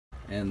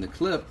and the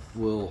clip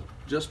will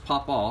just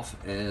pop off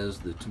as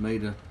the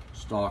tomato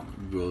stalk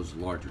grows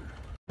larger.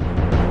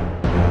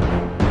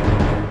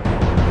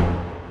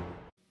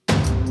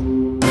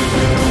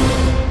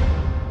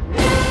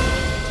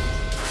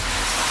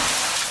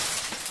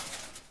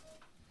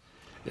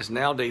 It's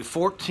now day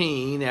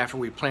 14 after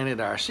we planted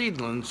our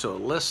seedlings, so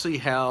let's see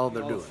how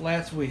they're doing. The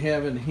flats we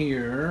have in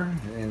here,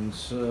 and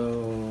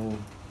so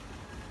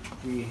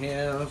we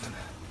have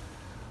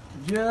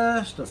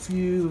just a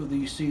few of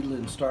these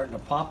seedlings starting to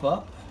pop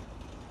up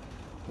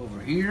over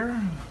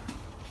here.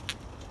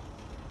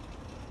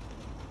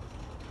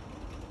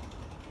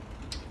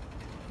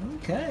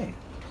 Okay,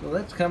 so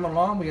that's coming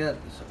along. We got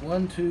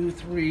 1, 2,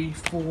 3,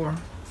 4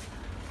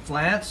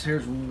 flats.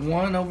 Here's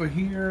one over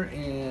here,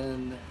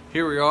 and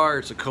here we are.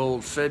 It's a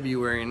cold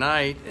February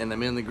night, and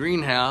I'm in the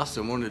greenhouse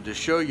and wanted to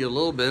show you a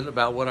little bit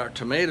about what our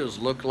tomatoes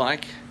look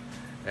like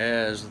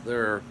as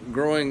they're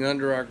growing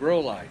under our grow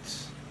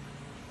lights.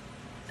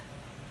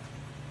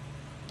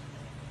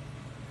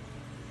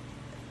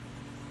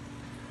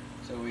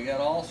 So we got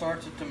all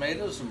sorts of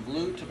tomatoes, some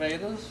blue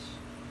tomatoes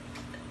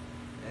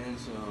and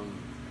some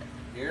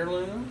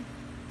heirloom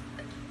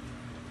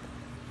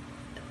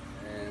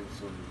and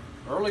some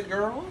early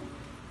girl.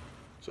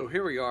 So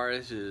here we are.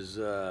 This is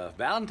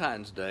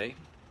Valentine's Day,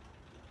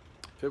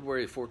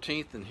 February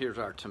 14th, and here's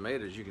our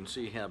tomatoes. You can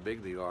see how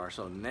big they are.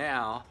 So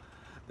now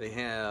they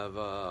have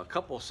a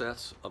couple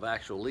sets of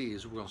actual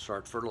leaves. We're going to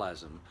start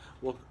fertilizing them.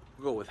 We'll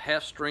go with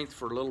half strength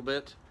for a little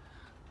bit,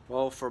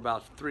 well, for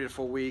about 3 to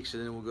 4 weeks,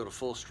 and then we'll go to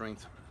full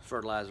strength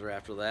fertilizer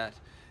after that.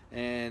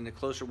 And the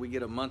closer we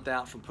get a month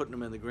out from putting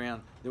them in the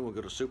ground, then we'll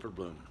go to super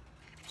bloom.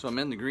 So I'm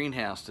in the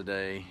greenhouse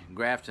today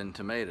grafting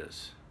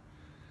tomatoes.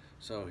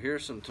 So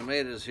here's some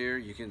tomatoes here.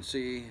 You can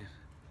see,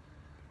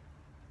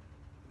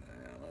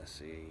 let's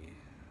see,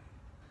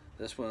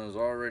 this one is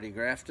already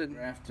grafted,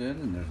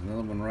 and there's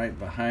another one right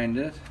behind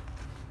it.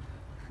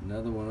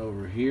 Another one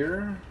over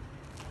here.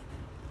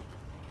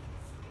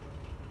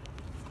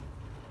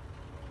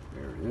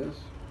 There it is.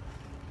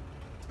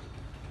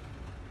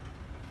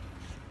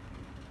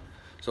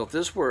 So if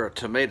this were a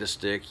tomato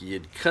stick,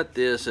 you'd cut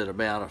this at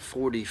about a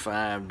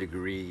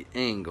 45-degree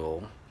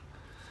angle.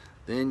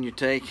 Then you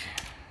take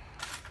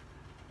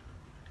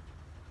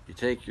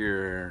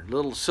your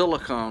little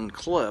silicone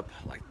clip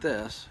like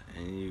this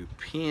and you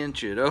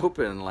pinch it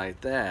open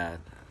like that,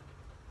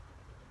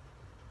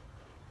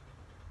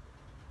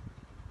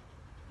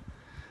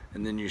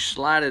 and then you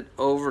slide it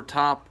over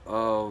top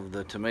of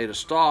the tomato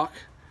stalk,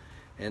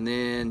 and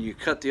then you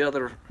cut the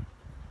other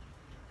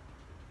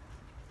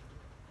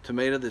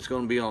tomato that's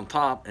going to be on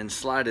top and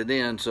slide it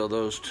in so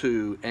those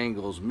two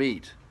angles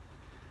meet,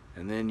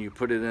 and then you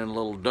put it in a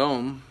little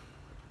dome.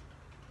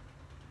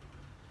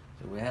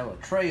 So we have a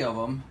tray of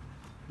them.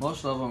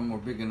 Most of them were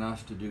big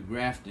enough to do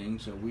grafting,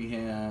 so we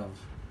have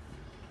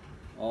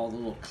all the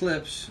little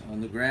clips on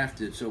the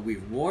grafted. So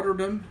we've watered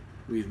them,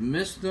 we've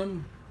missed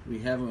them, we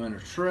have them in a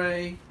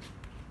tray.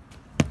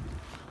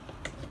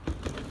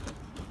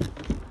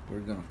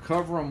 We're going to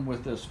cover them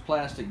with this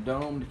plastic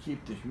dome to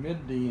keep the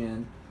humidity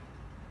in.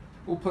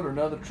 We'll put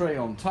another tray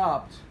on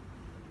top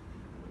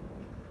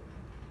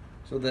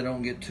so they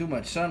don't get too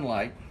much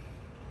sunlight,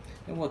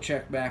 and we'll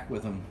check back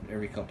with them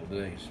every couple of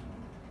days.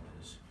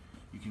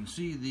 You can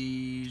see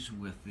these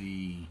with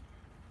the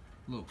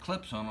little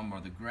clips on them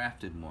are the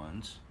grafted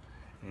ones,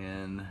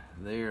 and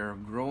they are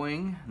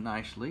growing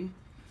nicely.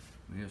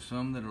 We have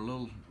some that are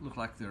look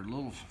like they're a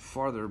little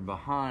farther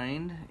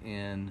behind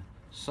in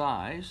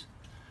size,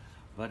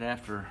 but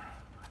after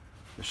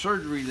the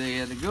surgery they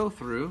had to go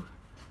through,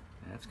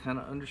 that's kind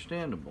of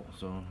understandable.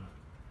 So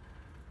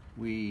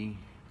we're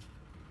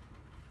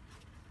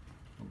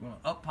going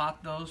to up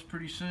pot those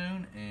pretty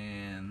soon,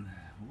 and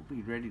we'll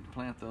be ready to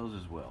plant those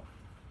as well.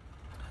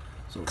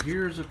 So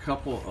here's a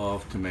couple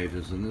of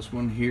tomatoes, and this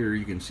one here,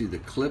 you can see the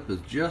clip is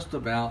just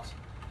about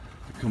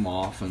to come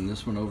off, and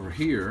this one over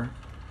here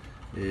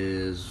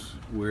is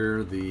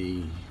where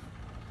the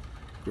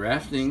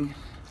grafting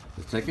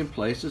has taken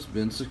place. It's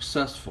been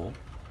successful,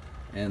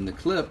 and the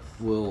clip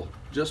will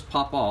just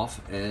pop off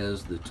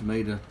as the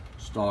tomato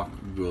stalk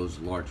grows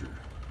larger.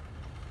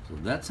 So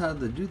that's how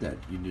they do that.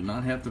 You do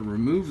not have to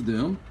remove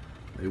them.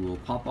 They will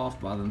pop off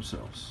by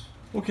themselves.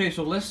 Okay,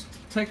 so let's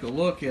take a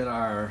look at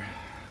our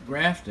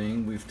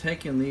grafting. We've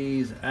taken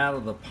these out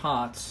of the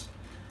pots,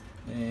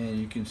 and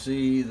you can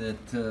see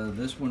that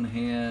this one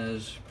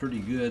has pretty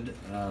good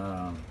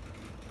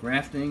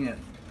grafting. That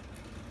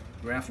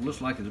graft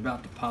looks like it's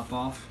about to pop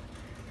off.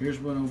 Here's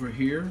one over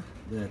here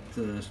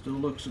that still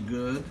looks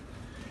good.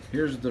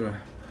 Here's the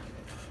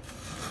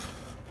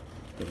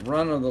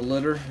run of the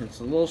litter.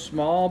 It's a little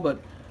small, but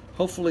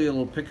hopefully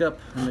it'll pick up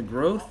in the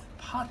growth.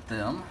 Pot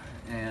them,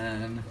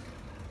 and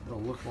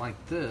they'll look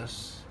like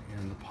this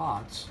in the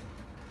pots,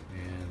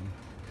 and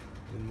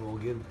then we'll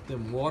get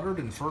them watered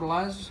and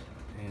fertilized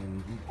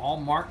and all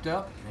marked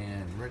up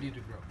and ready to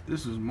grow.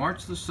 This is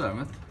March the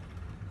 7th,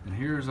 and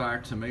here's our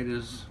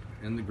tomatoes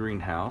in the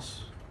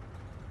greenhouse.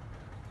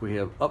 We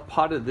have up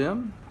potted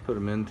them, put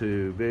them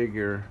into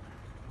bigger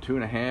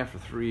 2.5 or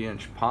 3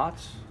 inch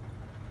pots,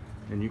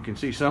 And you can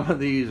see some of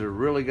these are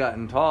really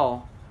gotten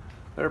tall.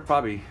 They're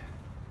probably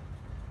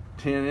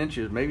 10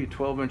 inches, maybe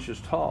 12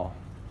 inches tall.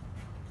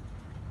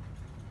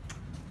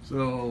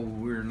 So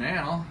we're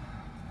now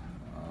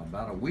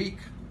about a week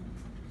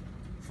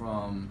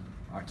from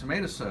our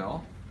tomato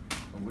sale,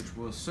 which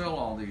will sell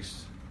all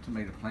these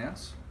tomato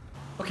plants.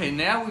 Okay,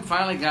 now we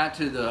finally got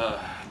to the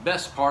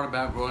best part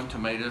about growing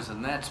tomatoes,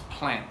 and that's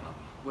planting them.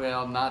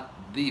 Well, not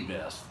the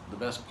best. The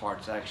best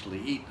part's actually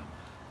eating them.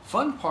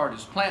 Fun part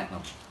is planting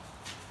them.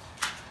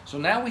 So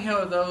now we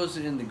have those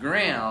in the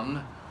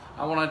ground.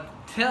 I want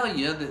to tell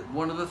you that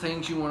one of the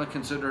things you want to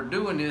consider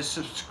doing is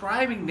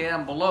subscribing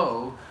down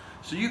below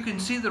so you can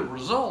see the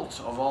results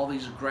of all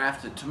these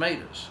grafted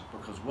tomatoes.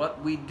 Because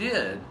what we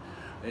did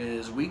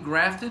is we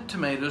grafted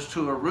tomatoes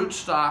to a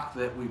rootstock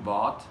that we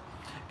bought,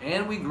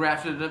 and we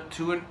grafted it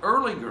to an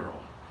early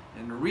girl.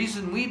 And the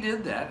reason we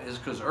did that is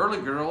because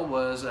early girl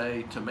was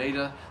a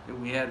tomato that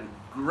we had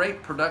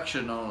great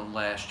production on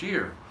last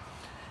year.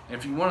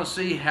 If you want to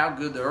see how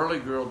good the early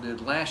girl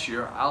did last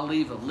year, I'll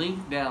leave a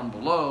link down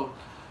below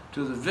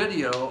to the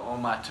video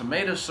on my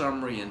tomato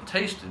summary and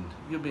tasting.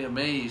 You'll be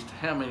amazed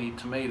how many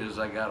tomatoes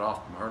I got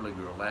off from early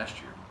girl last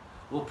year.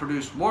 We'll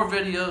produce more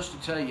videos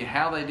to tell you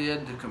how they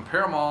did, to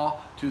compare them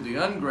all to the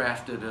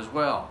ungrafted as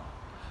well.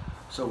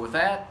 So with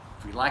that,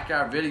 if you like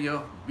our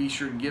video, be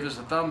sure to give us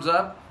a thumbs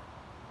up.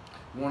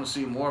 If you want to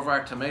see more of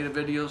our tomato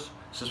videos,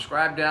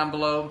 subscribe down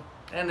below,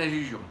 and as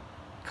usual,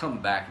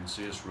 come back and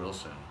see us real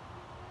soon.